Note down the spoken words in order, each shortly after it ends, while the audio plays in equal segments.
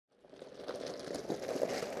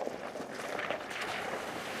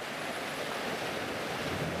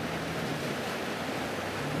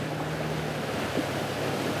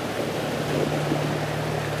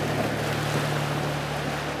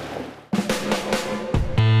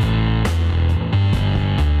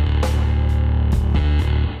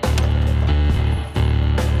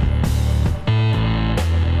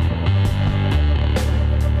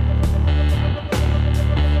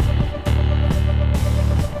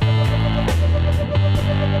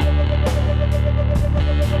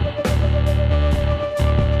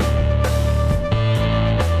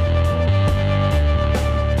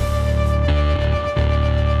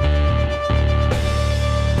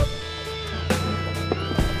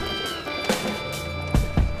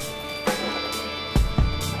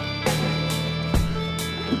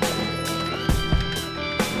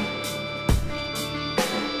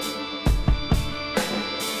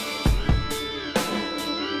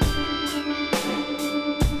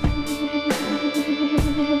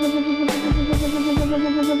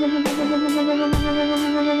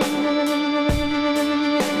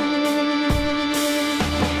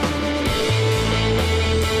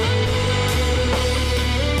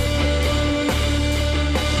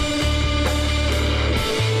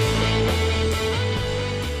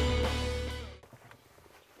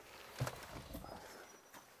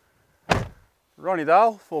Ronny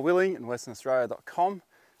Dahl, four-wheeling and westernaustralia.com,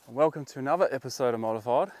 and welcome to another episode of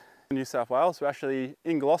Modified. In New South Wales, we're actually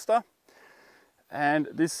in Gloucester, and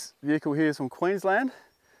this vehicle here is from Queensland,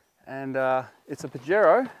 and it's a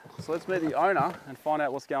Pajero. So let's meet the owner and find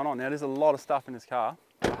out what's going on. Now, there's a lot of stuff in this car.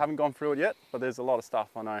 I haven't gone through it yet, but there's a lot of stuff,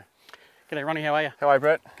 I know. G'day Ronnie, how are you? How are you,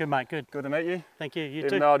 Brett? Good mate, good. Good to meet you. Thank you, you Even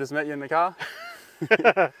too. though I just met you in the car.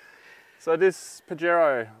 So this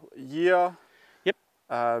Pajero, year, yep.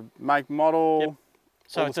 Make, model, yep.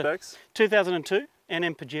 So all it's the specs? a 2002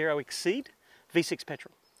 NM Pajero Exceed V6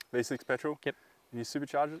 petrol. V6 petrol? Yep. And you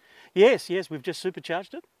supercharge it? Yes, we've just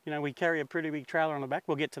supercharged it. You know, we carry a pretty big trailer on the back.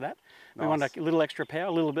 We'll get to that. Nice. We want a little extra power,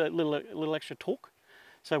 a little extra torque.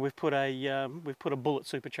 So we've put a bullet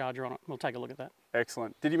supercharger on it. We'll take a look at that.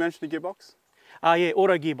 Excellent. Did you mention the gearbox? Yeah,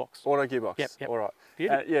 auto gearbox. Auto gearbox. Yep. All right.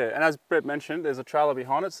 Yeah, and as Brett mentioned, there's a trailer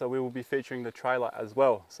behind it, so we will be featuring the trailer as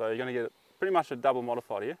well. So you're going to get pretty much a double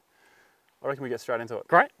modified here. I reckon we get straight into it.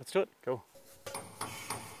 Great, let's do it. Cool.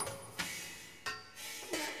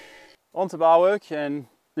 On to bar work, and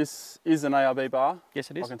this is an ARB bar. Yes,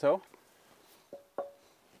 it is. I can tell.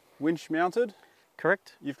 Winch mounted.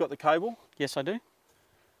 Correct. You've got the cable. Yes, I do.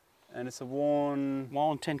 And it's a worn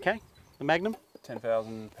 10K, the Magnum.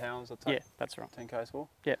 10,000 pounds, I'd take. Yeah, that's right. 10K score.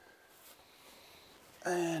 Yeah.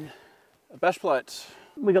 And a bash plate.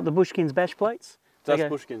 We got the Bushkins bash plates. That's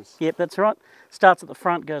Bushkins. Yep, that's right. Starts at the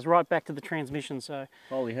front, goes right back to the transmission. So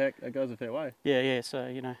holy heck, that goes a fair way. yeah. So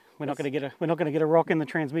you know, we're not going to get a rock in the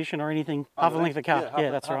transmission or anything. Half a length of car.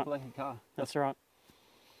 Yeah, that's right. Half a length of car. That's right.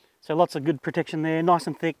 So lots of good protection there, nice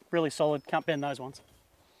and thick, really solid. Can't bend those ones.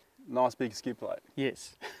 Nice big skid plate.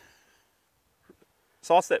 Yes.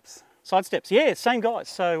 Side steps. Side steps, yeah, same guys.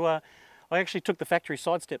 So I actually took the factory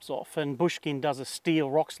side steps off, and Bushkin does a steel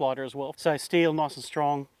rock slider as well. So steel, nice and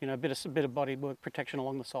strong. You know, a bit of bodywork protection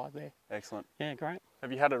along the side there. Excellent. Yeah, great.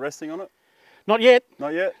 Have you had it resting on it? Not yet.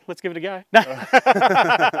 Not yet. Let's give it a go.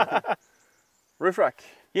 No. Roof rack.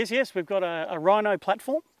 Yes, we've got a Rhino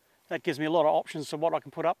platform. That gives me a lot of options to what I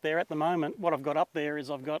can put up there. At the moment, what I've got up there is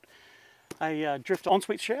I've got a drift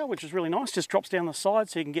ensuite shower, which is really nice. Just drops down the side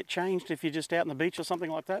so you can get changed if you're just out on the beach or something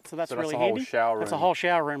like that. So that's really handy. That's a whole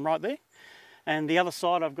shower room right there. And the other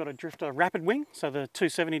side, I've got a drifter rapid wing, so the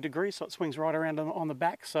 270 degrees, so it swings right around on the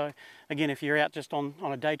back. So again, if you're out just on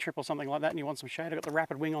a day trip or something like that and you want some shade, I've got the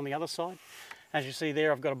rapid wing on the other side. As you see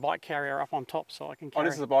there, I've got a bike carrier up on top, so I can carry... Oh,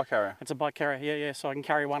 this is a bike carrier? It's a bike carrier, yeah. So I can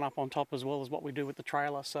carry one up on top as well as what we do with the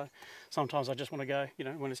trailer. So sometimes I just want to go, you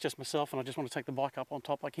know, when it's just myself and I just want to take the bike up on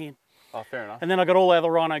top, I can. Oh, fair enough. And then I've got all the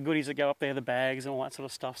other Rhino goodies that go up there, the bags and all that sort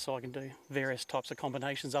of stuff, so I can do various types of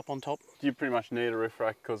combinations up on top. You pretty much need a roof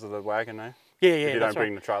rack because of the wagon, eh? Yeah, if you don't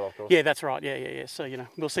bring the trailer, of course. Yeah, that's right. Yeah. So you know,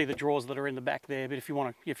 we'll see the drawers that are in the back there. But if you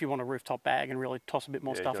want a rooftop bag and really toss a bit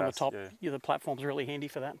more stuff on the top, the platform's really handy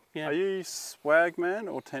for that. Yeah. Are you swag man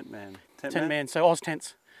or tent man? Tent man. So Oz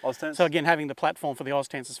tents. Oz tents. So again, having the platform for the Oz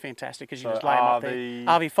tents is fantastic because you just lay them up there.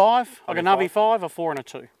 RV5. I got an RV5, a 4 and a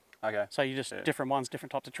 2. Okay. So you just different ones,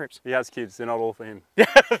 different types of trips. He has kids. They're not all for him. Yeah,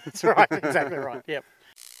 that's right. Exactly right. Yep.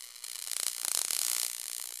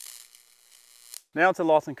 Now to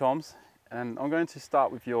lights and comms. And I'm going to start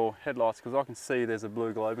with your headlights because I can see there's a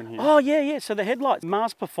blue globe in here. Oh yeah. So the headlights,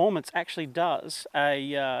 Mars Performance actually does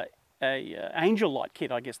a angel light kit,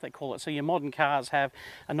 I guess they call it. So your modern cars have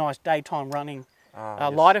a nice daytime running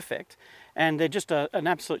light effect, and they're just an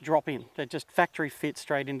absolute drop in. They're just factory fit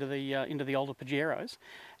straight into the older Pajeros.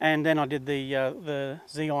 And then I did the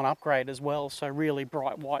Xeon upgrade as well. So really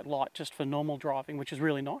bright white light just for normal driving, which is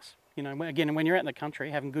really nice. You know, again, when you're out in the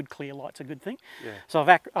country, having good clear light's a good thing. Yeah. So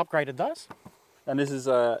I've upgraded those. And this is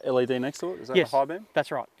a LED next to it? Is that the high beam? That's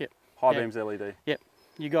right, yep. High beam's LED? Yep,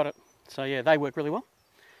 you got it. So yeah, they work really well.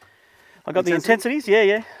 I got the intensities,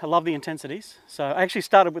 yeah. I love the intensities. So I actually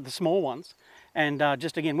started with the small ones. And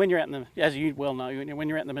just again, when you're out in the, as you well know, when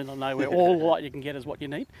you're out in the middle of nowhere, all the light you can get is what you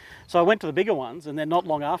need. So I went to the bigger ones, and then not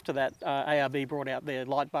long after that, ARB brought out their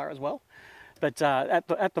light bar as well. But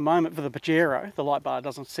at the moment for the Pajero, the light bar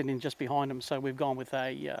doesn't sit in just behind them, so we've gone with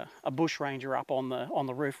a Bush Ranger up on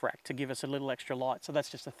the roof rack to give us a little extra light. So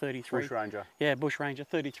that's just a 33. Bush Ranger. Yeah, Bush Ranger,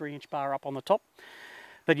 33-inch bar up on the top.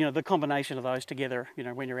 But you know, the combination of those together, you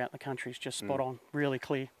know, when you're out in the country is just spot on, really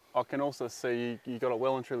clear. I can also see you got it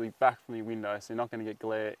well and truly back from your window, so you're not going to get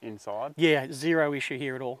glare inside. Yeah, zero issue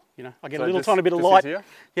here at all. You know, I get a little tiny bit of light. Here?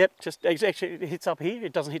 Yep, just actually it hits up here.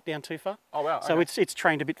 It doesn't hit down too far. Oh wow. So it's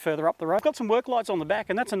trained a bit further up the road. I've got some work lights on the back,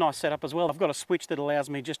 and that's a nice setup as well. I've got a switch that allows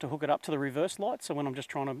me just to hook it up to the reverse light. So when I'm just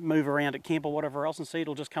trying to move around at camp or whatever else and see,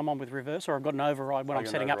 it'll just come on with reverse. Or I've got an override when I'm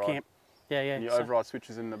setting up camp. Yeah, yeah. And your override switch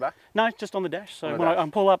is in the back? No, just on the dash. So On the when dash. I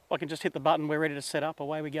pull up, I can just hit the button. We're ready to set up.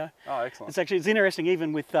 Away we go. Oh, excellent. It's interesting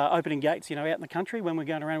even with opening gates. You know, out in the country when we're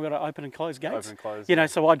going around, we've got to open and close gates. Open and close. You know,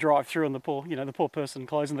 so I drive through, and the poor person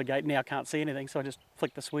closing the gate now can't see anything. So I just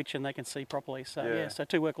flick the switch, and they can see properly. So yeah, so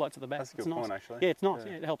 2 work lights at the back. That's a good it's point, nice. actually. Yeah, it's nice.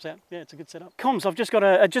 Yeah, it helps out. Yeah, it's a good setup. Comms. I've just got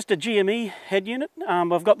a GME head unit.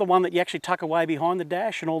 I've got the one that you actually tuck away behind the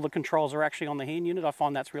dash, and all the controls are actually on the hand unit. I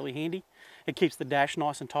find that's really handy. It keeps the dash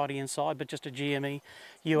nice and tidy inside, but just a GME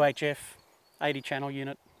UHF 80 channel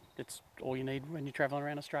unit. It's all you need when you're travelling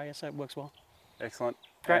around Australia, so it works well. Excellent.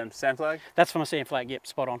 Great. And SAM flag? That's for my SAM flag, yep,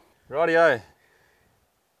 spot on. Rightio.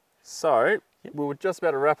 So, we were just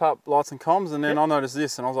about to wrap up lights and comms, and then I noticed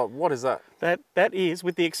this, and I was like, what is that? That is,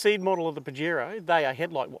 with the Exceed model of the Pajero, they are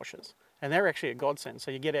headlight washers, and they're actually a godsend. So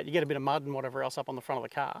you get a bit of mud and whatever else up on the front of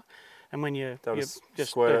the car, and when it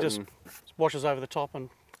just washes over the top and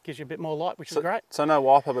gives you a bit more light, which is great. So no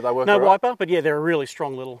wiper, but they work No all right? wiper, but yeah, they're a really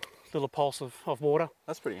strong little pulse of water.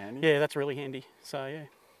 That's pretty handy. Yeah, that's really handy. So yeah.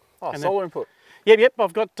 Oh, solar input. Yep,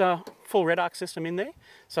 I've got full red arc system in there.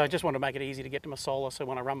 So I just want to make it easy to get to my solar. So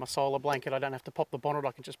when I run my solar blanket, I don't have to pop the bonnet.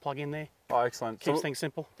 I can just plug in there. Oh, excellent. Keeps things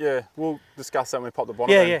simple. Yeah, we'll discuss that when we pop the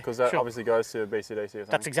bonnet in, because that sure. obviously goes to BCDC or something.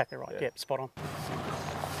 That's exactly right. Yep, spot on.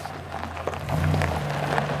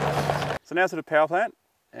 So now to the power plant,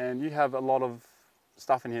 and you have a lot of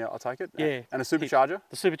stuff in here, I take it? Yeah. And a supercharger?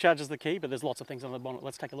 The supercharger's the key, but there's lots of things on the bonnet.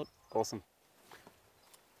 Let's take a look. Awesome.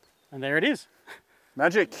 And there it is.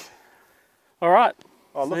 Magic. All right.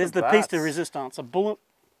 Oh, So look there's at the that. piece de resistance, a bullet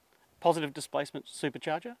positive displacement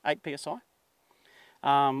supercharger, 8 psi.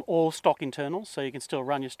 All stock internals, so you can still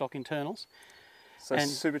run your stock internals. So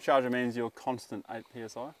supercharger means you're constant 8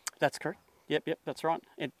 psi? That's correct. Yep, that's right.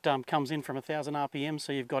 It comes in from 1,000 RPM,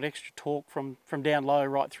 so you've got extra torque from down low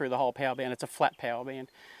right through the whole power band. It's a flat power band.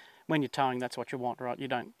 When you're towing, that's what you want, right? You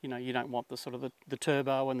don't want the sort of the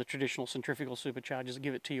turbo and the traditional centrifugal superchargers that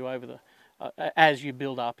give it to you over the as you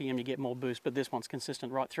build RPM, you get more boost, but this one's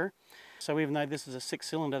consistent right through. So even though this is a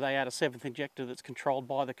 6-cylinder, they add a 7th injector that's controlled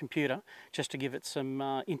by the computer just to give it some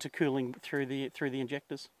intercooling through the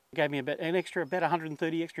injectors. It gave me about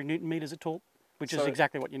 130 extra Newton meters of torque, which is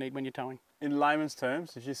exactly what you need when you're towing. In layman's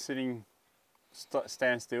terms, if you're sitting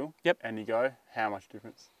stand still and you go, how much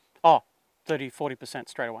difference? Oh, 30-40%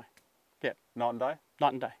 straight away. Yep. Night and day?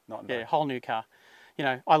 Night and day. Night and day. Yeah, whole new car.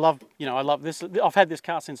 I love this. I've had this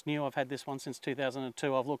car since new. I've had this one since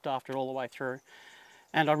 2002. I've looked after it all the way through,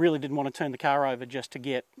 and I really didn't want to turn the car over just to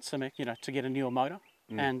get to get a newer motor,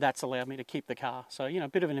 and that's allowed me to keep the car. So a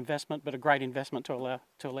bit of an investment, but a great investment to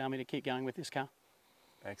allow me to keep going with this car.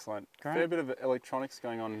 Excellent. Great. Fair bit of electronics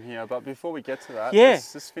going on in here, but before we get to that,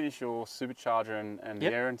 let's just finish your supercharger and the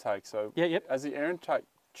air intake. So has the air intake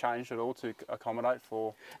changed at all to accommodate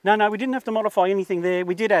for? No, we didn't have to modify anything there.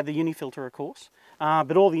 We did add the unifilter, of course,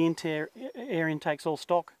 but all the air intakes all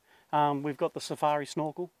stock. We've got the Safari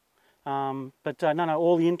snorkel, but no,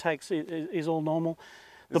 all the intakes is all normal.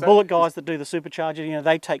 The bullet guys that do the supercharger,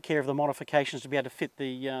 they take care of the modifications to be able to fit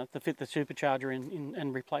the supercharger in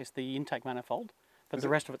and replace the intake manifold. But the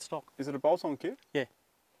rest of it's stock. Is it a bolt-on kit? Yeah.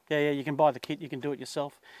 You can buy the kit. You can do it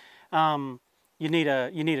yourself. You need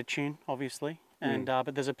a tune, obviously. And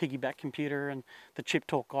but there's a piggyback computer, and the chip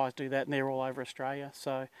torque guys do that, and they're all over Australia.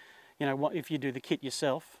 So, if you do the kit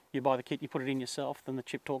yourself, you buy the kit, you put it in yourself, then the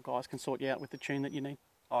chip torque guys can sort you out with the tune that you need.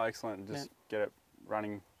 Oh, excellent! Just get it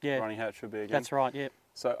running how it should be again. That's right. Yeah.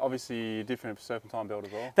 So obviously different serpentine belt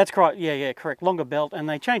as well. That's correct. Yeah, correct. Longer belt, and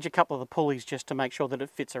they change a couple of the pulleys just to make sure that it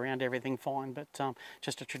fits around everything fine. But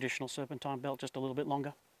just a traditional serpentine belt, just a little bit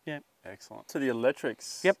longer. Yeah. Excellent. To the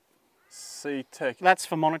electrics. Yep. C-Tech. That's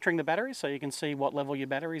for monitoring the batteries, so you can see what level your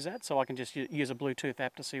battery's at. So I can just use a Bluetooth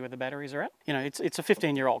app to see where the batteries are at. It's a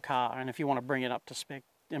 15-year-old car, and if you want to bring it up to spec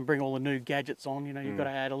and bring all the new gadgets on, you've got to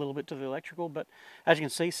add a little bit to the electrical. But as you can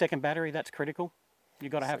see, second battery, that's critical.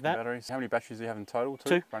 You've got to have that. Batteries. How many batteries do you have in total?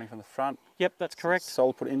 2. Running from the front. Yep, that's correct.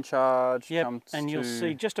 Solar put in charge. Yep, and you'll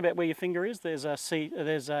see just about where your finger is. There's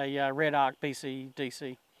a red arc BC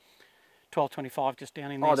DC 1225 just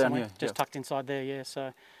down in there somewhere, just tucked inside there. Yeah,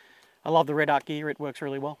 so I love the red arc gear. It works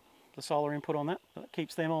really well. The solar input on that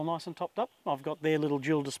keeps them all nice and topped up. I've got their little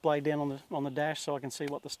dual display down on the dash, so I can see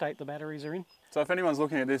what the state the batteries are in. So if anyone's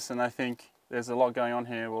looking at this and they think there's a lot going on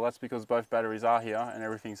here, well, that's because both batteries are here and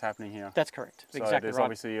everything's happening here. That's correct. So exactly there's right.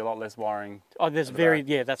 Obviously a lot less wiring. Oh, there's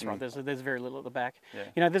that's right. There's very little at the back.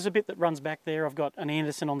 Yeah. There's a bit that runs back there. I've got an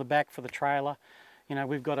Anderson on the back for the trailer.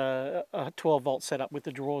 We've got a 12-volt setup with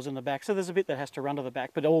the drawers in the back, so there's a bit that has to run to the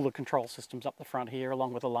back, but all the control systems up the front here,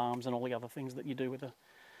 along with alarms and all the other things that you do with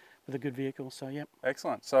with a good vehicle. So yep.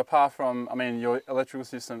 Excellent. So apart from, I mean, your electrical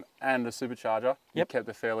system and the supercharger, you kept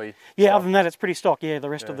it fairly Yeah, stock. other than that, it's pretty stock. Yeah, the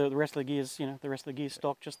rest of the rest of the gears, you know, the rest of the gears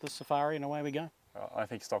stock, just the Safari, and away we go. I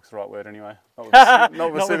think stock's the right word anyway. Not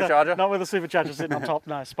with the supercharger. Not with the supercharger sitting on top.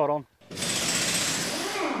 No, spot on.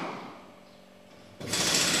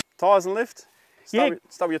 Tyres and lift. Start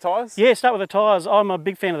with your tyres? Yeah, start with the tyres. I'm a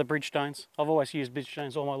big fan of the Bridgestones. I've always used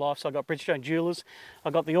Bridgestones all my life, so I've got Bridgestone Jewelers.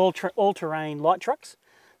 I've got the all-terrain light trucks,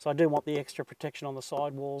 so I do want the extra protection on the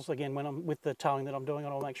sidewalls. Again, when I'm with the towing that I'm doing,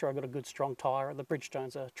 I'll make sure I've got a good strong tyre. The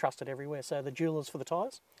Bridgestones are trusted everywhere, so the Jewelers for the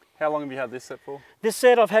tyres. How long have you had this set for? This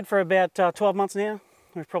set I've had for about 12 months now.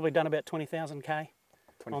 We've probably done about 20,000 K.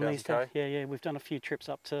 20,000 K? Yeah, we've done a few trips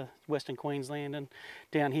up to Western Queensland and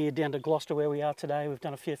down here, down to Gloucester where we are today. We've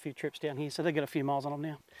done a few trips down here, so they've got a few miles on them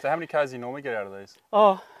now. So how many Ks do you normally get out of these?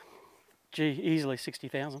 Oh, gee, easily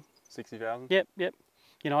 60,000. 60,000? Yep.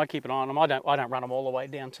 You know, I keep an eye on them. I don't run them all the way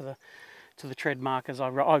down to the tread markers.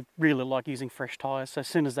 I really like using fresh tyres. So as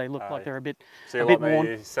soon as they look like they're a bit worn,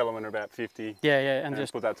 you sell them in about 50. Yeah, and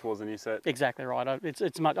just put that towards the new set. Exactly right.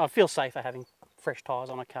 I feel safer having fresh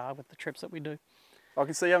tyres on a car with the trips that we do. I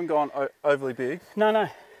can see you haven't gone overly big. No.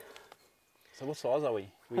 So what size are we?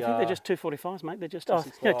 I think they're just 245s, mate. They're just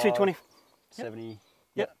 220. 70.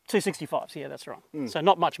 Yep, 265s, yeah, that's right. So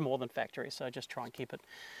not much more than factory, so just try and keep it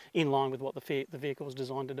in line with what the vehicle was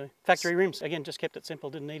designed to do. Factory rims, again, just kept it simple,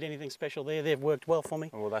 didn't need anything special there. They've worked well for me.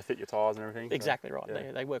 Well, they fit your tyres and everything. Exactly so, right,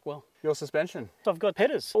 yeah. they work well. Your suspension? So I've got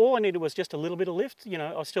headers. All I needed was just a little bit of lift. You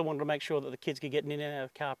know, I still wanted to make sure that the kids could get in and out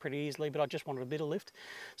of the car pretty easily, but I just wanted a bit of lift.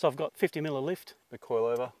 So I've got 50mm of lift. The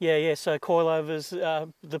coilover? Yeah, so coilovers,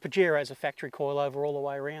 the Pajero is a factory coilover all the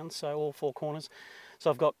way around, so all four corners. So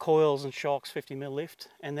I've got coils and shocks, 50mm lift,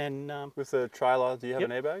 and then... with the trailer, do you have an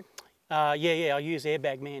airbag? Yeah, I use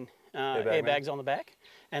Airbag Man. Airbags on the back,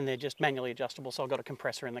 and they're just manually adjustable. So I've got a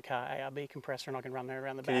compressor in the car, ARB compressor, and I can run there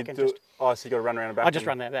around the back. Oh, so you got to run around the back? I just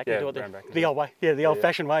run that back and do it the old way. Yeah, the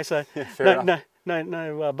old-fashioned way. So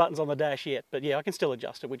no buttons on the dash yet, but yeah, I can still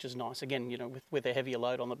adjust it, which is nice. Again, you know, with a heavier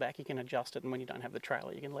load on the back, you can adjust it, and when you don't have the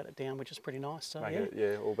trailer, you can let it down, which is pretty nice. So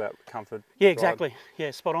all about comfort. Yeah, exactly. Ride. Yeah,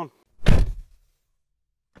 spot on.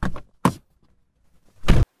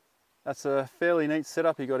 That's a fairly neat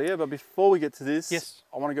setup you got here, but before we get to this,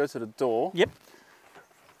 I want to go to the door. Yep.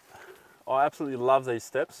 I absolutely love these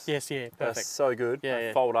steps. Yes, yeah, perfect. They're so good. Yeah,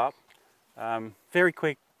 they fold up. Very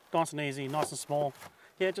quick, nice and easy, nice and small.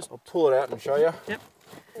 Yeah, just... I'll pull it out and show you. Yep.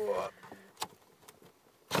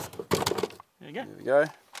 There you go. There we go.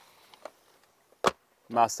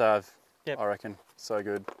 Must have, I reckon. So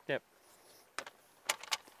good. Yep.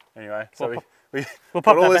 Anyway, so we'll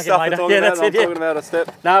pop that back in later. Yeah, that's it. I'm talking about a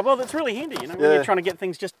step. No, well, that's really handy. You know, when you're trying to get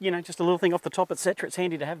things just a little thing off the top, etc. It's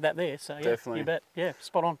handy to have that there. So yeah, definitely. You bet. Yeah,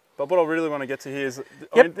 spot on. But what I really want to get to here is,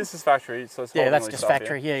 I mean, this is factory, so it's that's just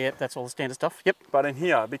factory. Here. Yeah, that's all the standard stuff. Yep. But in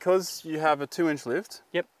here, because you have a 2-inch lift.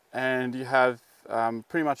 Yep. And you have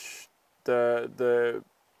pretty much the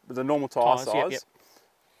normal tyre size. Yep.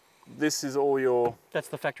 This is all your... That's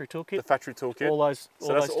the factory toolkit. The factory toolkit. All those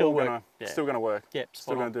still work. Still going to work. Yep,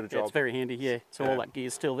 still going to do the job. Yeah, it's very handy, yeah. So all that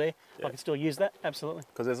gear's still there. I can still use that, absolutely.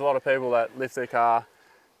 Because there's a lot of people that lift their car,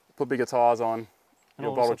 put bigger tyres on, and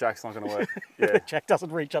your bottle jack's not going to work. The jack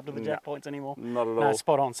doesn't reach up to the jack points anymore. Not at all. No,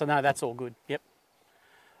 spot on. So no, that's all good. Yep.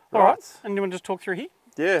 All right. And you want to just talk through here?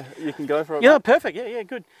 Yeah, you can go for it. Yeah, perfect. Yeah,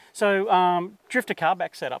 good. So drifter car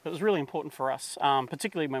back setup, it was really important for us,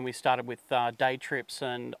 particularly when we started with day trips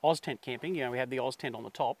and Oz tent camping. You know, we had the Oz tent on the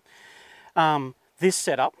top. This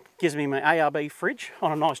setup gives me my ARB fridge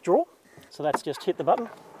on a nice drawer. So that's just hit the button.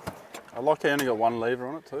 I like how you only got one lever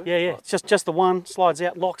on it too. Yeah, it's just the one, slides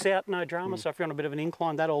out, locks out, no drama. So if you're on a bit of an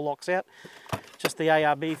incline, that all locks out. Just the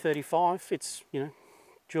ARB 35, it's, you know,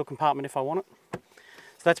 dual compartment if I want it.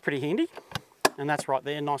 So that's pretty handy. And that's right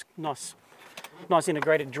there, nice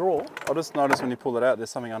integrated drawer. I just noticed when you pull it out, there's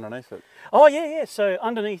something underneath it. Oh yeah. So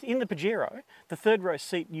underneath, in the Pajero, the third row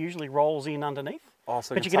seat usually rolls in underneath. Oh,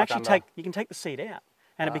 so but you can actually take the seat out,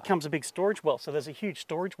 and it becomes a big storage well. So there's a huge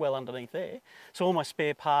storage well underneath there. So all my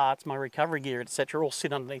spare parts, my recovery gear, etc., all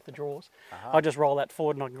sit underneath the drawers. I just roll that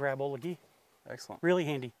forward and I can grab all the gear. Excellent. Really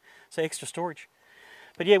handy. So extra storage.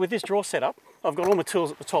 But yeah, with this drawer setup, I've got all my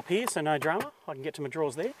tools at the top here, so no drama. I can get to my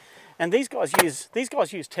drawers there. And these guys use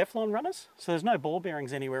Teflon runners, so there's no ball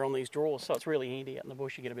bearings anywhere on these drawers, so it's really handy out in the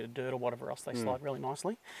bush. You get a bit of dirt or whatever else, they slide really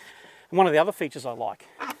nicely. And one of the other features I like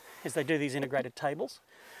is they do these integrated tables,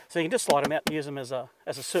 so you can just slide them out and use them as a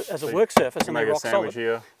work surface, and they rock solid.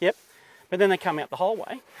 Here. Yep. But then they come out the whole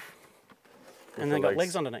way, and they've got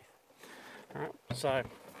legs underneath. All right. So,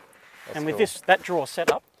 and with that drawer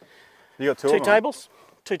setup, you got two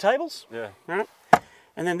tables. Yeah. Right.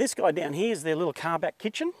 And then this guy down here is their little car back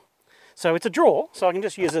kitchen. So it's a drawer, so I can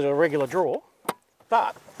just use it as a regular drawer.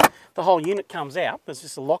 But the whole unit comes out. There's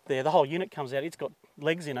just a lock there. The whole unit comes out. It's got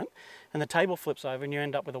legs in it. And the table flips over and you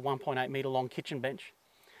end up with a 1.8 metre long kitchen bench.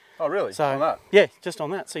 Oh, really? So, on that? Yeah, just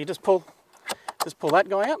on that. So you just pull that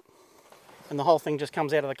guy out and the whole thing just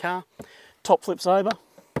comes out of the car. Top flips over,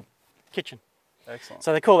 kitchen. Excellent.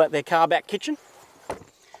 So they call that their car back kitchen.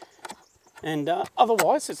 And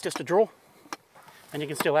otherwise, it's just a drawer. And you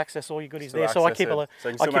can still access all your goodies there. So I keep so you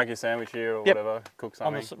can still make your sandwich here or whatever, cook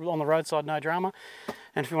something. On the roadside, no drama.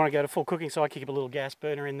 And if you want to go to full cooking, so I keep a little gas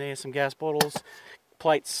burner in there, some gas bottles,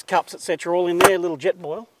 plates, cups, etc. all in there, a little jet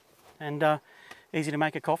boil, and easy to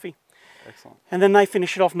make a coffee. Excellent. And then they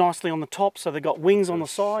finish it off nicely on the top, so they've got wings on the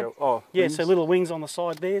side. Oh, yeah, wings? So little wings on the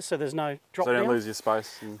side there, so there's no drop down. So you don't lose your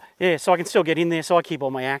space. Yeah, so I can still get in there, so I keep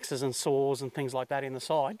all my axes and saws and things like that in the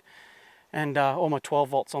side. And all my 12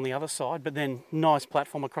 volts on the other side, but then nice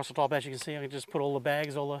platform across the top. As you can see, I can just put all the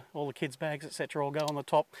bags, all the kids' bags, etc. all go on the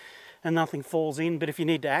top, and nothing falls in. But if you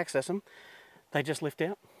need to access them, they just lift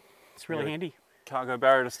out. It's really handy. Cargo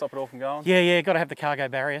barrier to stop it all from going? Yeah, got to have the cargo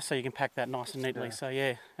barrier so you can pack that nice and neatly. Yeah. So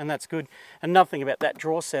yeah, and that's good. Another thing about that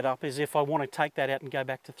drawer setup is if I want to take that out and go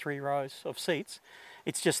back to 3 rows of seats,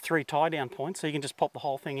 it's just 3 tie-down points, so you can just pop the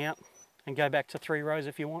whole thing out and go back to 3 rows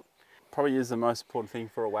if you want. Probably is the most important thing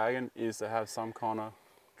for a wagon is to have some kind of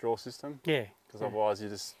drawer system. Yeah. Because otherwise you're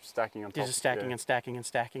just stacking on top. You're just stacking and stacking and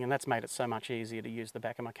stacking, and that's made it so much easier to use the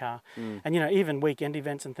back of my car. And you know, even weekend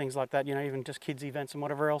events and things like that, you know, even just kids events and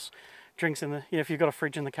whatever else, drinks in the, you know, if you've got a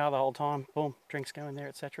fridge in the car the whole time, boom, drinks go in there,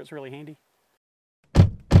 etc. It's really handy.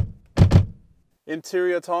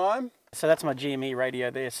 Interior time. So that's my GME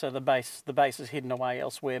radio there. So the base is hidden away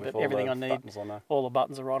elsewhere, but everything I need, all the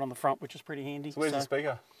buttons are right on the front, which is pretty handy. So where's the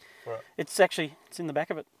speaker? It's in the back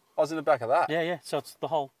of it. Oh, it's in the back of that? Yeah. So it's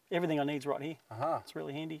everything I need's right here. It's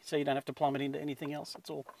really handy. So you don't have to plumb it into anything else.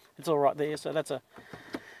 It's all right there. So that's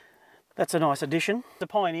a nice addition. The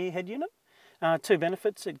Pioneer head unit. 2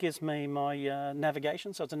 benefits. It gives me my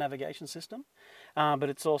navigation, so it's a navigation system. But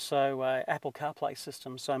it's also an Apple CarPlay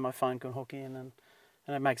system, so my phone can hook in and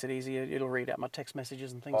it makes it easier. It'll read out my text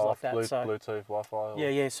messages and things like that. Bluetooth, Wi-Fi.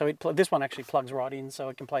 Yeah. So this one actually plugs right in, so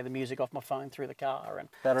it can play the music off my phone through the car. And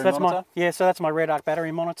battery monitor? So that's my Red Arc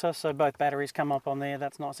battery monitor. So both batteries come up on there.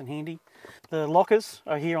 That's nice and handy. The lockers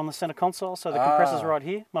are here on the center console, so the compressor's right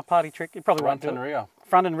here. My party trick, you probably won't do it. Front and rear.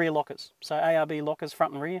 Front and rear lockers. So ARB lockers,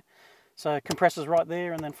 front and rear. So compressors right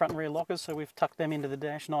there, and then front and rear lockers. So we've tucked them into the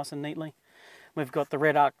dash nice and neatly. We've got the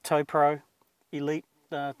Red Arc Tow Pro Elite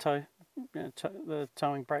the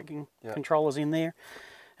towing braking controllers in there,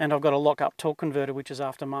 and I've got a lock-up torque converter which is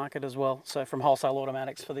aftermarket as well. So from Wholesale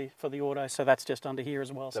Automatics for the auto. So that's just under here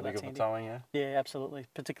as well. So that's handy. Towing, yeah. Yeah, absolutely.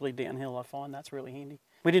 Particularly downhill, I find that's really handy.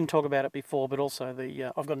 We didn't talk about it before, but also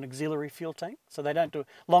I've got an auxiliary fuel tank. So they don't do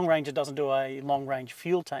Long Ranger doesn't do a long range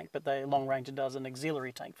fuel tank, but Long Ranger does an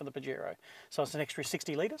auxiliary tank for the Pajero. So it's an extra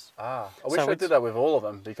 60 litres. I wish I did that with all of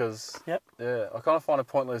them because I kind of find it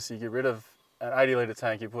pointless. You get rid of an 80 litre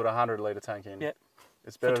tank, you put a 100 litre tank in. Yep.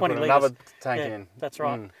 It's better to put another tank in. That's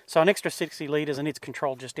right. So an extra 60 litres, and it's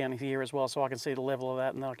controlled just down here as well, so I can see the level of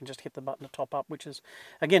that, and then I can just hit the button to top up, which is,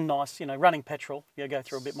 again, nice. You know, running petrol, you go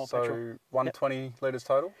through a bit more petrol. So 120 litres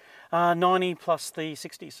total? 90 plus the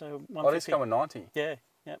 60, so 150. Oh, this come with 90? Yeah.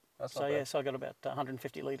 That's not bad. So I got about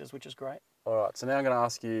 150 litres, which is great. All right, so now I'm going to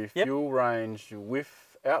ask you fuel range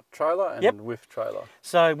without trailer and with trailer.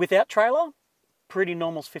 So without trailer, pretty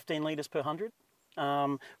normal's 15 litres per 100.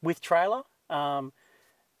 With trailer,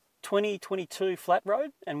 20-22 flat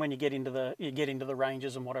road, and when you get into the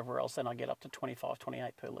ranges and whatever else, then I get up to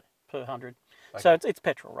 25-28 per 100. Okay. So it's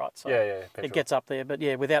petrol, right? So petrol. It gets up there, but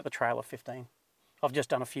yeah, without the trailer, 15. I've just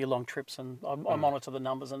done a few long trips, and I monitor the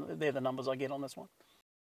numbers, and they're the numbers I get on this one.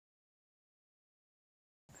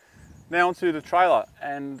 Now onto the trailer,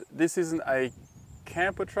 and this isn't a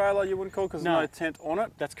camper trailer, you wouldn't call, because there's no tent on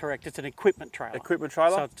it? That's correct. It's an equipment trailer. Equipment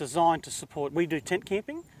trailer? So it's designed to support, we do tent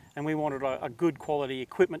camping, and we wanted a good quality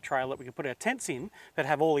equipment trailer that we could put our tents in, but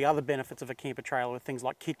have all the other benefits of a camper trailer with things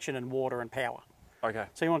like kitchen and water and power. Okay.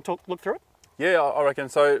 So you want to look through it? Yeah, I reckon.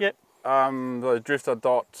 So the Drifter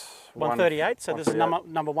Dot 138, so this is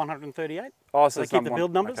number 138. Oh, so they keep the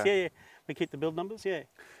build numbers? Okay. Yeah. We keep the build numbers,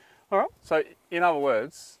 All right. So in other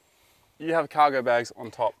words, you have cargo bags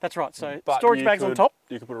on top. That's right. So storage bags on top.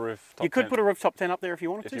 You could put a rooftop. You could put a rooftop tent up there if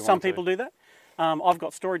you wanted to. Some people do that. I've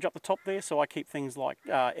got storage up the top there, so I keep things like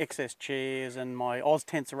excess chairs, and my Oz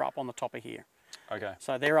tents are up on the top of here. Okay.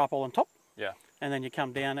 So they're up all on top. Yeah. And then you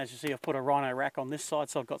come down, as you see, I've put a Rhino rack on this side,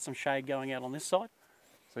 so I've got some shade going out on this side.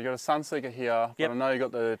 So you've got a Sunseeker here, but I know you've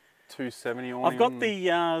got the 270 awning? I've got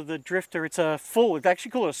the drifter. It's a full. They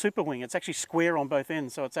actually call it a super wing. It's actually square on both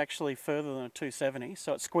ends, so it's actually further than a 270.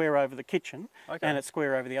 So it's square over the kitchen, and it's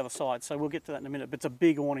square over the other side. So we'll get to that in a minute. But it's a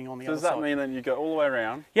big awning on the other side. Does that mean that you go all the way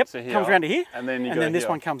around? Yep. To here, comes around to here, and then this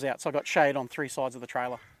one comes out. So I've got shade on 3 sides of the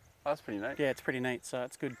trailer. Oh, that's pretty neat. Yeah, it's pretty neat. So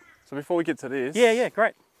it's good. So before we get to this. Yeah,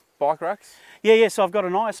 great. Bike racks? Yeah. So I've got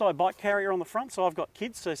an ISI bike carrier on the front. So I've got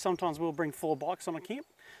kids. So sometimes we'll bring 4 bikes on a camp.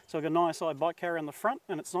 So I've got an ISI bike carrier on the front,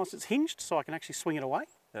 and it's nice. It's hinged, so I can actually swing it away.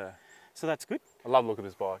 Yeah. So that's good. I love the look of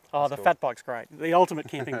this bike. Oh, the fat bike's great. The ultimate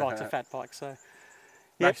camping bike's a fat bike. So.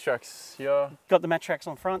 Max tracks here. Got the mat tracks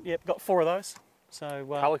on front. Yep. Got 4 of those. So.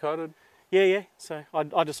 Colour coded. Yeah. So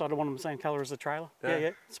I decided I wanted them the same colour as the trailer.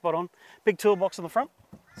 Yeah. Spot on. Big toolbox on the front.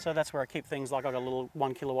 So that's where I keep things like I've got a little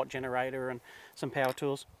 1 kilowatt generator and some power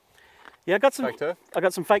tools. Yeah, I got some. Fake turf? I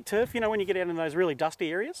got some fake turf. You know, when you get out in those really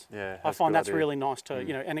dusty areas. Yeah. I find that's really nice to,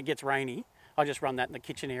 you know, and it gets rainy. I just run that in the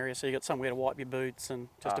kitchen area, so you got somewhere to wipe your boots and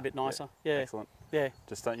just a bit nicer. Yeah. Excellent. Yeah.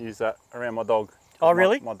 Just don't use that around my dog. Oh,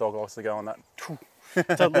 really? My dog likes to go on that.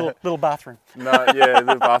 It's a little bathroom. No, yeah,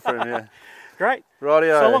 the bathroom, yeah. Great.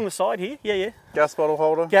 Rightio. So along the side here, yeah. Gas bottle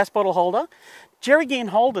holder. Gas bottle holder. Jerry can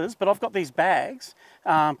holders, but I've got these bags,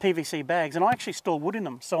 PVC bags, and I actually store wood in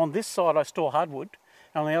them. So on this side I store hardwood,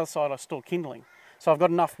 and on the other side I store kindling. So I've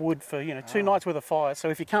got enough wood for 2 nights worth of fire. So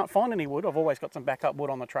if you can't find any wood, I've always got some backup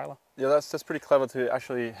wood on the trailer. Yeah, that's pretty clever to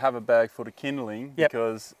actually have a bag full of kindling,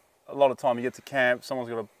 because a lot of time you get to camp, someone's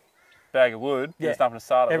got a bag of wood, there's nothing to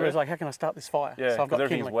start it. Everyone's like, how can I start this fire? Yeah, so I've got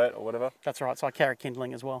everything's kindling. wet or whatever. That's right. So I carry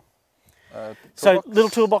kindling as well. So little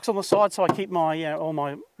toolbox on the side, so I keep my all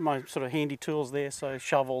my sort of handy tools there. So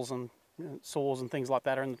shovels and saws and things like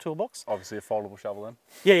that are in the toolbox. Obviously a foldable shovel then.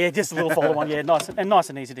 Yeah, just a little foldable one. Yeah, nice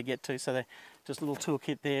and easy to get to. So they're just a little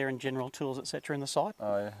toolkit there and general tools, etc. in the side.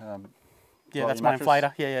 Oh yeah. Yeah, that's my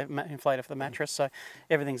inflator. Yeah, inflator for the mattress. So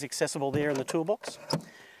everything's accessible there in the toolbox.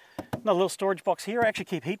 Another little storage box here. I actually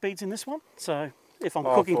keep heat beads in this one. So if I'm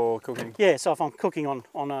cooking, for cooking. Yeah, so if I'm cooking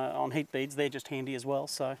on heat beads, they're just handy as well.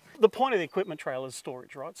 So the point of the equipment trailer is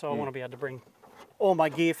storage, right? So I want to be able to bring all my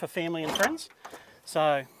gear for family and friends.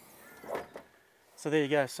 So there you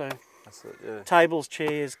go. So that's it, yeah. Tables,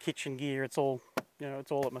 chairs, kitchen gear. It's all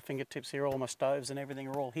it's all at my fingertips here. All my stoves and everything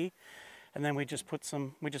are all here. And then we just put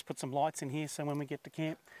some lights in here. So when we get to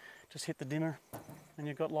camp, just hit the dimmer, and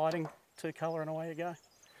you've got lighting, 2 colour, and away you go.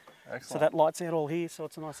 Excellent. So that lights out all here, so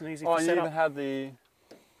it's nice and easy to set up. Oh, you even had the...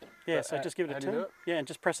 Yeah, so just give it a turn. Yeah, and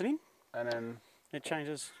just press it in. And then... It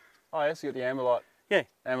changes. Oh, yes, you got the amber light. Yeah.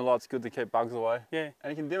 Amber light's good to keep bugs away. Yeah.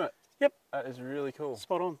 And you can dim it. Yep. That is really cool.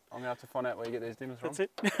 Spot on. I'm going to have to find out where you get these dimmers from. That's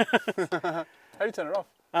it. How do you turn it off?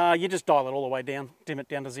 You just dial it all the way down, dim it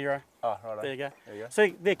down to 0. Oh, right. There you go. There you go. So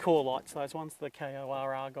they're core lights, those ones, the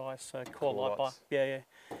KORR guys, so core light bar. Yeah.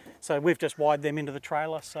 So we've just wired them into the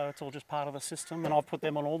trailer, so it's all just part of the system, and I've put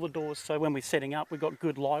them on all the doors, so when we're setting up, we've got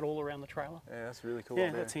good light all around the trailer. Yeah, that's really cool.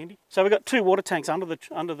 Yeah, that's handy. So we've got 2 water tanks under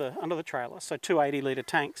the trailer, so 2 80-litre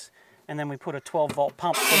tanks, and then we put a 12-volt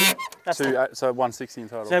pump. So 160 in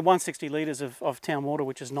total. So 160 litres of town water,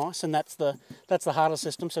 which is nice, and that's the harder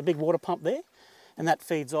system. So big water pump there, and that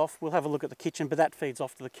feeds off. We'll have a look at the kitchen, but that feeds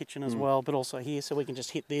off to the kitchen as well, but also here, so we can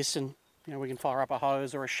just hit this, and we can fire up a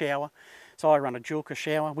hose or a shower. So I run a Julka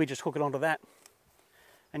shower. We just hook it onto that,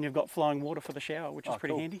 and you've got flowing water for the shower, which is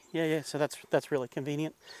pretty handy. Yeah. So that's really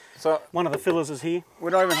convenient. So one of the fillers is here. We're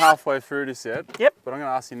not even halfway through this yet. Yep. But I'm going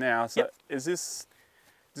to ask you now. So is this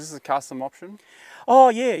a custom option? Oh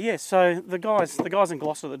yeah. So the guys in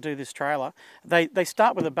Gloucester that do this trailer, they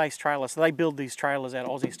start with a base trailer. So they build these trailers out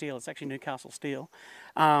of Aussie steel. It's actually Newcastle steel.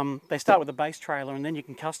 They start with a base trailer, and then you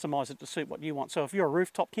can customise it to suit what you want. So if you're a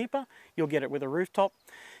rooftop camper, you'll get it with a rooftop.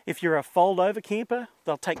 If you're a fold-over camper,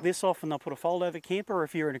 they'll take this off and they'll put a fold-over camper. Or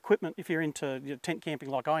if you're if you're into tent camping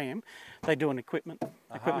like I am, they do an equipment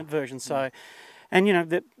version. So. And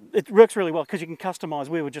it works really well because you can customise.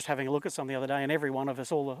 We were just having a look at some the other day, and every one of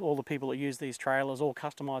us, all the people that use these trailers, all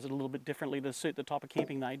customise it a little bit differently to suit the type of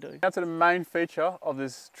camping they do. Now to the main feature of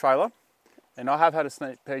this trailer, and I have had a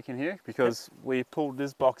sneak peek in here because we pulled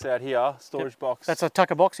this box out here, storage box. That's a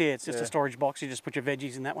tucker box. Yeah, it's just a storage box. You just put your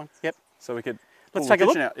veggies in that one. Yep. So we could let's take a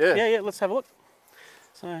look. Out. Yeah. Let's have a look.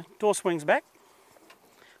 So door swings back,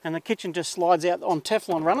 and the kitchen just slides out on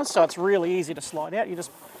Teflon runners, so it's really easy to slide out. You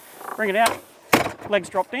just bring it out. Legs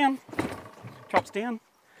drop down, drops down.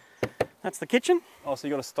 That's the kitchen. Oh, so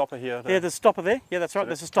you got a stopper here. Yeah, there's a stopper there. Yeah, that's right.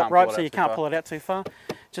 There's a stop rope, so you can't pull it out too far.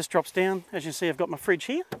 Just drops down. As you can see, I've got my fridge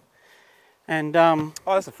here. And oh,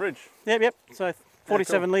 that's a fridge. Yep. So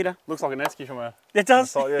 47 litre. Looks like an Esky from a. It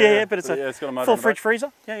does. Yeah, but it's it's got a full fridge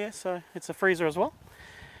freezer. Yeah. So it's a freezer as well.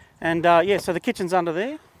 And so the kitchen's under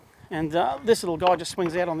there. And this little guy just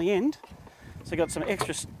swings out on the end. So you've got some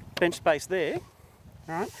extra bench space there,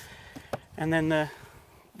 all right? And then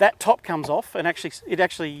that top comes off, and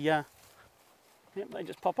yep, they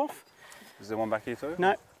just pop off. Is there one back here too?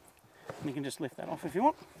 No, you can just lift that off if you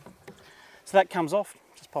want. So that comes off.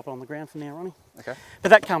 Just pop it on the ground for now, Ronnie. Okay. But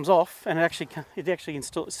that comes off, and it actually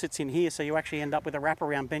sits in here, so you actually end up with a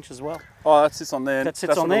wraparound bench as well. Oh, that sits on there. That sits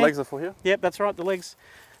that's on what there. The legs are for here. Yep, that's right. The legs.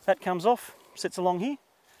 That comes off, sits along here.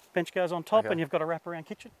 Bench goes on top, Okay. and you've got a wraparound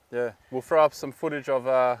kitchen. Yeah, we'll throw up some footage of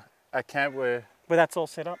at camp where that's all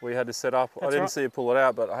set up. we had this set up. That's I didn't right. see you pull it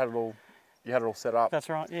out, but I had it all. You had it all set up. That's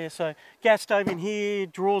right, yeah. So gas stove in here,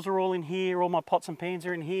 drawers are all in here, all my pots and pans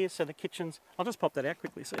are in here, so the kitchen's... I'll just pop that out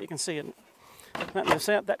quickly so you can see it. That lifts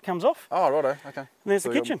out, that comes off. Oh, righto, okay. And there's So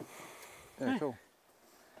the you kitchen. Yeah, cool.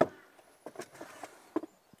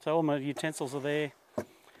 So all my utensils are there,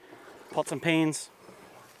 pots and pans.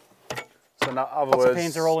 So in other Pots and words,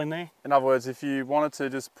 pans are all in there. in other words, if you wanted to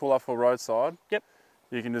just pull up for roadside, Yep.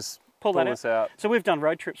 you can just Pull that this out. So we've done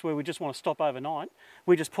road trips where we just want to stop overnight.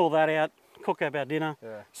 We just pull that out, cook up our dinner,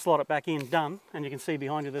 Yeah. slot it back in, done. And you can see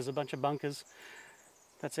behind you there's a bunch of bunkers.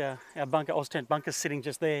 That's our bunker, Oz tent bunkers sitting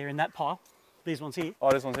just there in that pile. These ones here. Oh,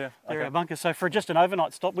 this one's here. They're Okay. our bunkers. So for just an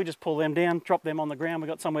overnight stop, we just pull them down, drop them on the ground. We've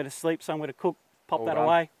got somewhere to sleep, somewhere to cook, pop All that done.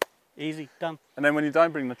 away. Easy, done. And then when you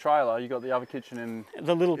don't bring the trailer, you got the other kitchen in.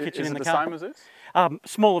 The little kitchen Is in it the the car. same as this?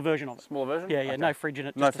 Smaller version of it. Smaller version? Yeah, yeah, Okay. no fridge in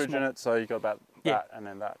it. No just a fridge in small- it, so you got about Yeah. that and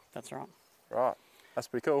then that. That's right. Right. That's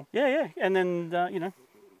pretty cool. Yeah, yeah. And then, you know,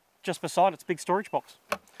 just beside it's a big storage box.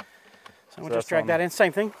 So we'll that's just drag on- that in.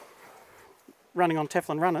 Same thing, running on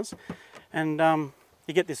Teflon runners. And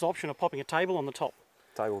you get this option of popping a table on the top.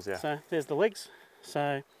 Tables, yeah. So there's the legs.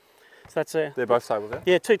 So that's a... They're both tables, yeah?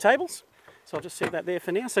 Yeah, 2 tables. So I'll just set that there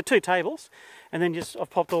for now. So 2 tables, and then just I've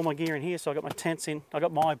popped all my gear in here. So I got my tents in. I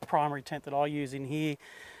got my primary tent that I use in here.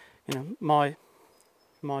 You know,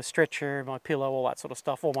 my stretcher, my pillow, all that sort of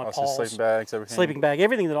stuff. All my Oh, so poles, sleeping bags, everything. sleeping bag,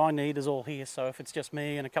 everything that I need is all here. So if it's just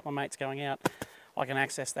me and a couple of mates going out, I can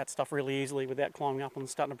access that stuff really easily without climbing up and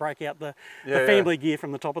starting to break out the family gear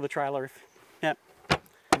from the top of the trailer. Yeah.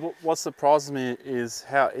 What surprises me is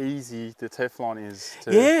how easy the Teflon is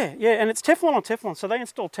to... Yeah, yeah, and it's Teflon on Teflon. So they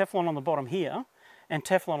install Teflon on the bottom here and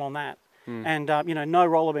Teflon on that. And, you know, no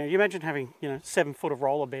roller bearings. You imagine having, you know, 7 foot of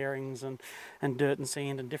roller bearings and dirt and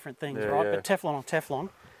sand and different things, Yeah, right? yeah. But Teflon on Teflon,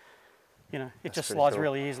 you know, it That's just pretty slides cool.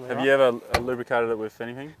 really easily, Have right? you ever lubricated it with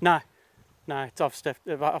anything? No, no,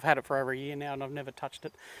 I've had it for over a year now and I've never touched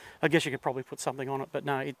it. I guess you could probably put something on it, but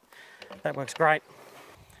no, that works great.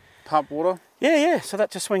 Pump water? Yeah, yeah, so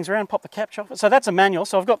that just swings around, pop the catch off. So that's a manual.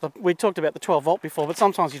 So I've got we talked about the 12 volt before, but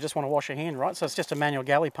sometimes you just want to wash your hand, right? So it's just a manual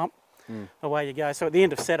galley pump. Away you go. So at the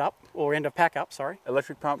end of setup, or end of pack up, sorry.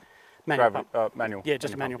 Electric pump? Manual pump. Manual. Yeah,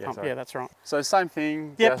 just a manual pump. sorry. Yeah, that's right. So same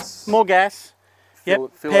thing. Yep, Gas, more gas. fill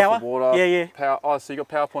Yep, it power. with water. Yeah, yeah. Power. Oh, so you got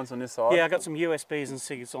power points on this side. Yeah, I got some USBs and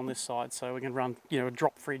SIGs on this side, so we can run, you know, a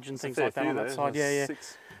drop fridge and things like that on that side. Yeah, yeah.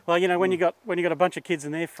 6. Well, you know, when you got a bunch of kids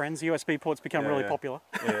and their friends, USB ports become really yeah. popular.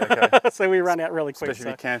 Yeah, okay. So we run out really quick.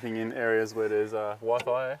 Especially if you're camping in areas where there's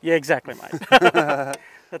Wi-Fi. Eh? Yeah, exactly, mate.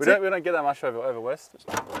 We don't get that much over west.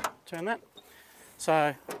 Turn that.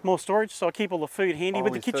 So more storage. So I keep all the food handy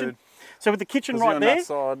with the with kitchen. food. So with the kitchen 'Cause you're right on there, that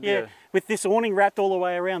side, yeah, yeah. with this awning wrapped all the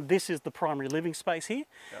way around, this is the primary living space here.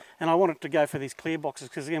 Yeah. And I wanted to go for these clear boxes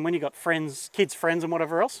because again, when you got friends, kids' friends, and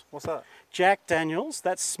whatever else, What's that? Jack Daniels,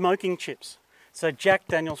 that's smoking chips. So Jack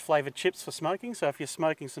Daniels flavoured chips for smoking. So if you're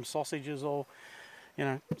smoking some sausages or, you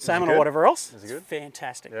know, salmon or good? whatever else, Is it it's good?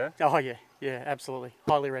 fantastic. Yeah? Oh yeah, yeah, absolutely,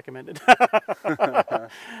 highly recommended.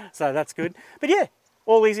 So that's good. But yeah,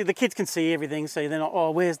 all easy. The kids can see everything, so they're not,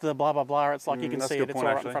 oh, where's the blah blah blah. It's like you can That's see a it. good It's point,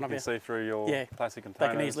 all right actually. in front of You you. can see through your Yeah. plastic They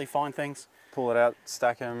containers. can easily find things. Pull it out,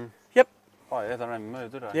 stack them. Yep. Oh yeah, they don't even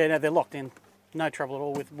move, do they? Yeah, no, they're locked in. No trouble at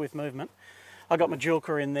all with movement. I got my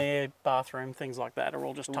Julka in there, bathroom, things like that are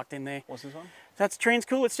all just tucked in there. What's this one? That's trans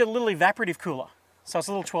cool. It's just a little evaporative cooler. So it's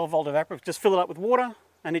a little 12 volt evaporative. Just fill it up with water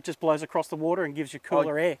and it just blows across the water and gives you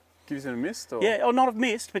cooler air. Gives you a mist? Or? Yeah, or not a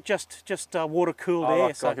mist, but just water cooled Oh, air.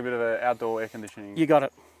 like, So like a bit of an outdoor air conditioning. you got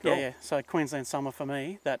it. Cool. Yeah, yeah. So Queensland summer for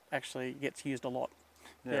me, that actually gets used a lot.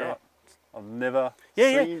 yeah, right. I've never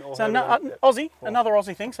Yeah, seen yeah. or So heard no, of it. Aussie, another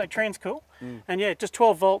Aussie thing. So trans cool, and yeah, just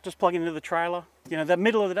 12 volt. Just plug it into the trailer. You know, the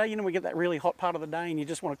middle of the day. You know, we get that really hot part of the day, and you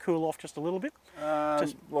just want to cool off just a little bit.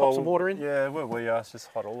 Just pop some water in. Yeah, where we are, it's just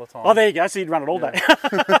hot all the time. Oh, there you go. So you'd run it all day.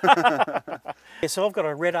 Yeah, so I've got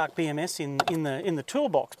a red arc BMS in the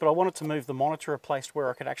toolbox, but I wanted to move the monitor a place where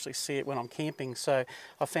I could actually see it when I'm camping. So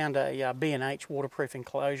I found a B&H waterproof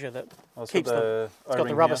enclosure that keeps it's got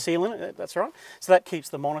the rubber seal in it. That's right. So that keeps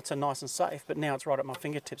the monitor nice and safe. But now it's right at my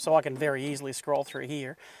fingertips, so I can very easily scroll through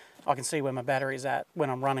here. I can see where my battery's at. When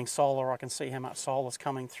I'm running solar, I can see how much solar's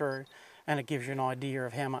coming through, and it gives you an idea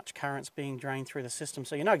of how much current's being drained through the system.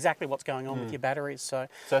 So you know exactly what's going on with your batteries. So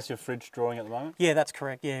that's your fridge drawing at the moment? Yeah, that's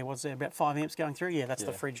correct. Yeah, was there about 5 amps going through? Yeah, that's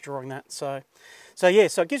the fridge drawing that. So yeah,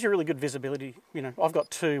 so it gives you really good visibility. You know, I've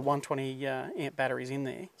got two 120 amp batteries in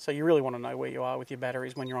there. So you really want to know where you are with your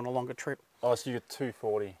batteries when you're on a longer trip. Oh, so you got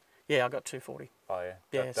 240? Yeah, I got 240. Oh yeah,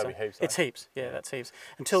 yeah, that'd be heaps. It's heaps. Yeah, that's heaps.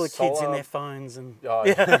 Until the kids in their phones and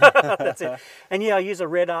that's it. And yeah, I use a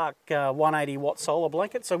red arc 180 watt solar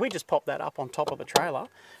blanket. So we just pop that up on top of the trailer,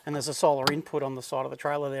 and there's a solar input on the side of the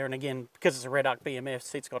trailer there. And again, because it's a red arc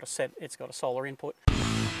BMS, it's got a solar input.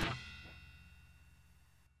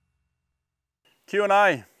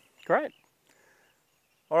 Q&A. Great.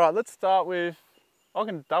 All right, let's start with. I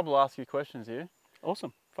can double ask you questions here.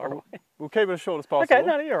 Awesome. Far away. We'll keep it as short as possible. Okay,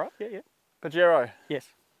 no, you're right. Yeah, yeah. Pajero. Yes.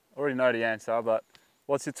 I already know the answer, but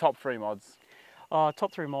what's your top 3 mods?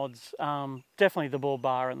 Top 3 mods, definitely the ball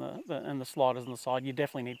bar and the sliders on the side. You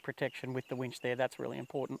definitely need protection with the winch there. That's really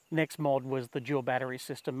important. Next mod was the dual battery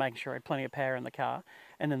system, making sure I had plenty of power in the car.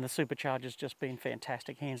 And then the Supercharger's just been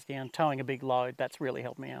fantastic, hands down. Towing a big load, that's really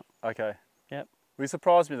helped me out. Okay. Yep. Well, you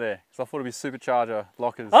surprised me there, because I thought it'd be supercharger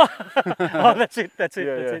lockers. Oh, that's it. That's it.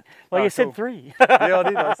 Yeah, that's yeah. it. Well, Oh, you said cool. 3. Yeah, I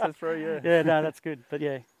did. I said 3. Yeah. Yeah, no, that's good. But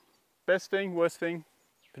yeah. Best thing, worst thing,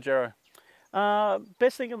 Pajero.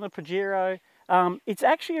 Best thing on the Pajero. It's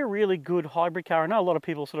actually a really good hybrid car. I know a lot of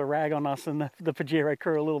people sort of rag on us and the Pajero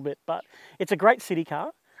crew a little bit, but it's a great city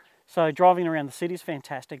car. So driving around the city is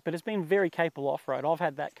fantastic, but it's been very capable off-road. I've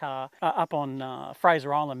had that car up on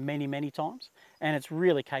Fraser Island many, many times, and it's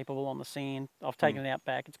really capable on the sand. I've taken it out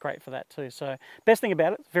back. It's great for that too. So best thing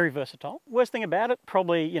about it, very versatile. Worst thing about it,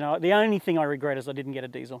 probably, you know, the only thing I regret is I didn't get a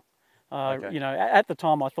diesel. Okay. You know, at the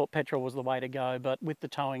time I thought petrol was the way to go, but with the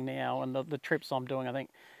towing now and the trips I'm doing, I think,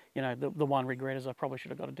 you know, the one regret is I probably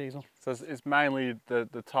should have got a diesel. So it's mainly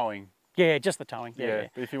the towing. Yeah, just the towing. Yeah.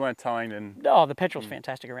 But if you weren't towing, then Oh, the petrol's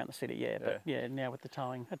fantastic around the city. Yeah, but yeah, now with the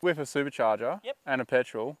towing. with a supercharger and a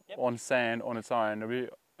petrol on sand on its own,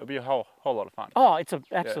 it'll be a whole lot of fun. Oh, it's an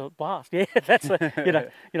absolute blast. Yeah, that's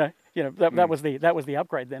that was the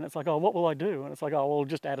upgrade. Then it's like, oh, what will I do? And it's like, oh, well,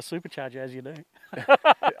 just add a supercharger as you do.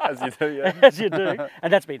 As you do, yeah. As you do,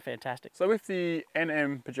 and that's been fantastic. So with the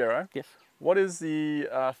NM Pajero, Yes. what is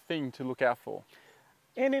the thing to look out for?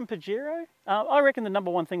 NM Pajero, I reckon the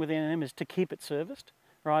number one thing with NM is to keep it serviced.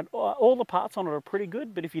 Right, all the parts on it are pretty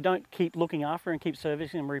good, but if you don't keep looking after and keep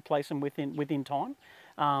servicing and replace them within time,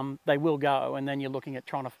 they will go, and then you're looking at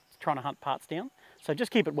trying to hunt parts down. So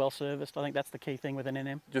just keep it well serviced. I think that's the key thing with an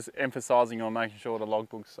NM. Just emphasising on making sure the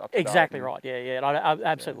logbook's up to date. Exactly right. Yeah, yeah. And I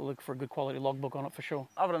absolutely look for a good quality logbook on it for sure.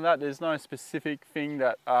 Other than that, there's no specific thing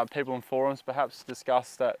that people in forums perhaps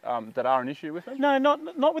discuss that that are an issue with them. No,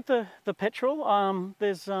 not with the petrol.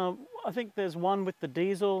 There's I think there's one with the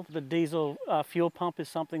diesel. The diesel fuel pump is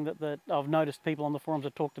something that I've noticed people on the forums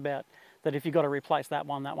have talked about. That if you've got to replace that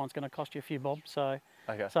one's going to cost you a few bob. So,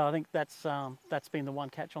 so I think that's been the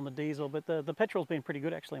one catch on the diesel. But the petrol's been pretty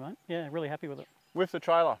good actually, mate. Yeah, really happy with it. With the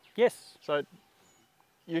trailer? Yes. So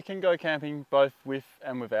you can go camping both with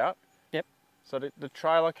and without? Yep. So the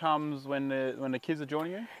trailer comes when the kids are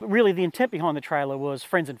joining you? Really, the intent behind the trailer was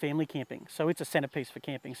friends and family camping. So it's a centerpiece for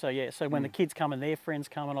camping. So yeah, so when the kids come and their friends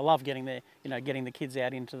come, and I love getting the kids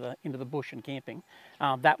out into the bush and camping.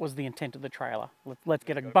 That was the intent of the trailer. Let's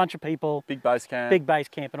get a bunch of people. Big base camp,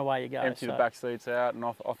 and away you go. Empty the back seats out and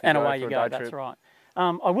off you and go away for you a go. day That's trip. right.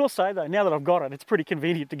 I will say though, now that I've got it, it's pretty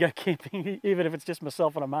convenient to go camping, even if it's just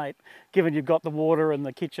myself and a mate, given you've got the water and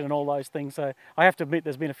the kitchen and all those things. So I have to admit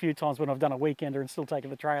there's been a few times when I've done a weekender and still taken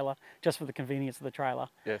the trailer, just for the convenience of the trailer.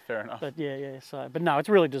 Yeah, fair enough. But yeah, but no, it's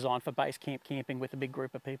really designed for base camp camping with a big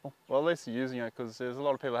group of people. Well, at least you're using it, because there's a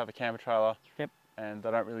lot of people who have a camper trailer. Yep. And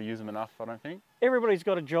they don't really use them enough, I don't think. Everybody's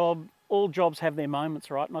got a job. All jobs have their moments,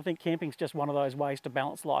 right? And I think camping's just one of those ways to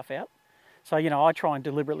balance life out. So, I try and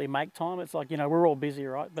deliberately make time. It's like, we're all busy,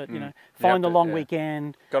 right? But, find the long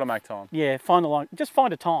weekend. Got to make time. Yeah, just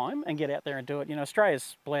find a time and get out there and do it.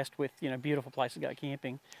 Australia's blessed with, beautiful places to go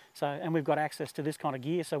camping. So, and we've got access to this kind of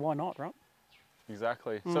gear, so why not, right?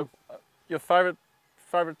 Exactly. So, your favourite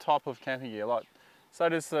type of camping gear? Like, so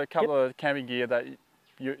there's a couple of camping gear that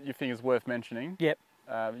you think is worth mentioning. Yep.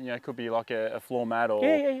 It could be like a floor mat or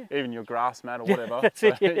even your grass mat or whatever. That's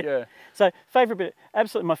it. Yeah. So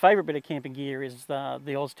absolutely my favourite bit of camping gear is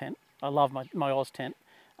the Oz tent. I love my Oz tent.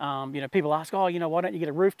 You know, people ask, oh, you know, why don't you get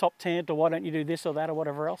a rooftop tent, or why don't you do this or that or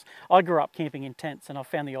whatever else? I grew up camping in tents, and I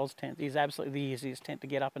found the Oz tent is absolutely the easiest tent to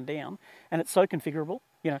get up and down, and it's so configurable.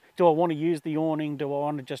 You know, do I want to use the awning? Do I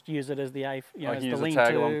want to just use it as the as the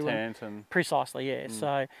lean-to? Tent and precisely, yeah.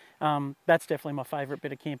 So that's definitely my favourite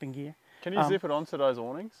bit of camping gear. Can you zip it onto those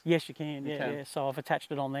awnings? Yes, you can. Yeah. So I've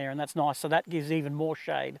attached it on there, and that's nice. So that gives even more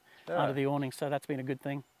shade under the awning. So that's been a good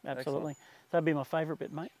thing. Absolutely. Excellent. That'd be my favourite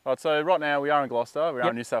bit, mate. Right. So right now we are in Gloucester. We are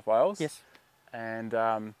in New South Wales. Yes. And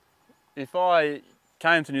if I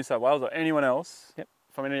came to New South Wales, or anyone else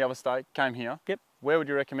from any other state came here, where would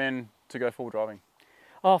you recommend to go full driving?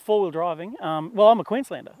 Oh, four-wheel driving. Well, I'm a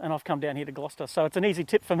Queenslander, and I've come down here to Gloucester, so it's an easy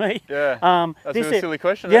tip for me. Yeah, that's a silly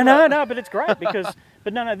question. Yeah, no, but it's great because,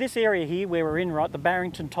 this area here where we're in, right, the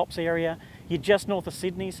Barrington Tops area, you're just north of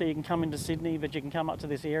Sydney, so you can come into Sydney, but you can come up to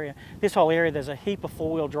this area. This whole area, there's a heap of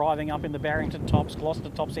four-wheel driving up in the Barrington Tops, Gloucester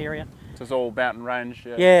Tops area. So it's all mountain range.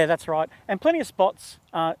 Yeah, that's right, and plenty of spots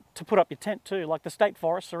to put up your tent too. Like the state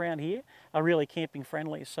forests around here are really camping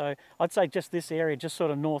friendly. So I'd say just this area, just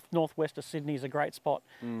sort of northwest of Sydney, is a great spot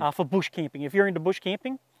for bush camping. If you're into bush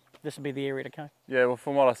camping, this would be the area to go. Yeah, well,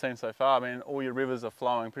 from what I've seen so far, I mean, all your rivers are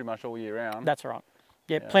flowing pretty much all year round. That's right.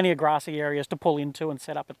 Yeah, plenty of grassy areas to pull into and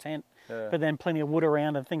set up a tent. But then plenty of wood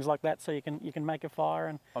around and things like that, so you can make a fire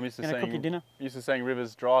and cook your dinner. I'm used to seeing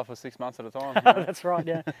rivers dry for 6 months at a time. That's right,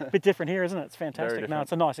 yeah. A bit different here, isn't it? It's fantastic. No,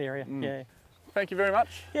 it's a nice area. Yeah. Thank you very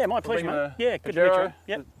much. Yeah, my pleasure, mate. Yeah, good Pajero, to meet you.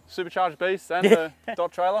 Yep. The Supercharged Beast and the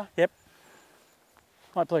dot trailer. Yep.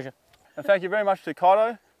 My pleasure. And thank you very much to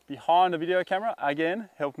Kaito behind the video camera, again,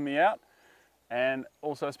 helping me out. And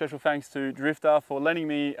also a special thanks to Drifter for lending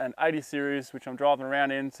me an 80 series, which I'm driving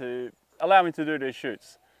around in to allow me to do these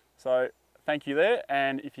shoots. So thank you there.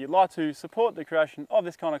 And if you'd like to support the creation of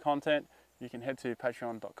this kind of content, you can head to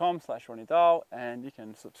patreon.com/Ronny Dahl, and you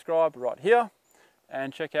can subscribe right here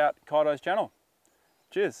and check out Kaito's channel.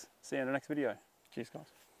 Cheers. See you in the next video. Cheers,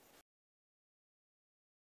 guys.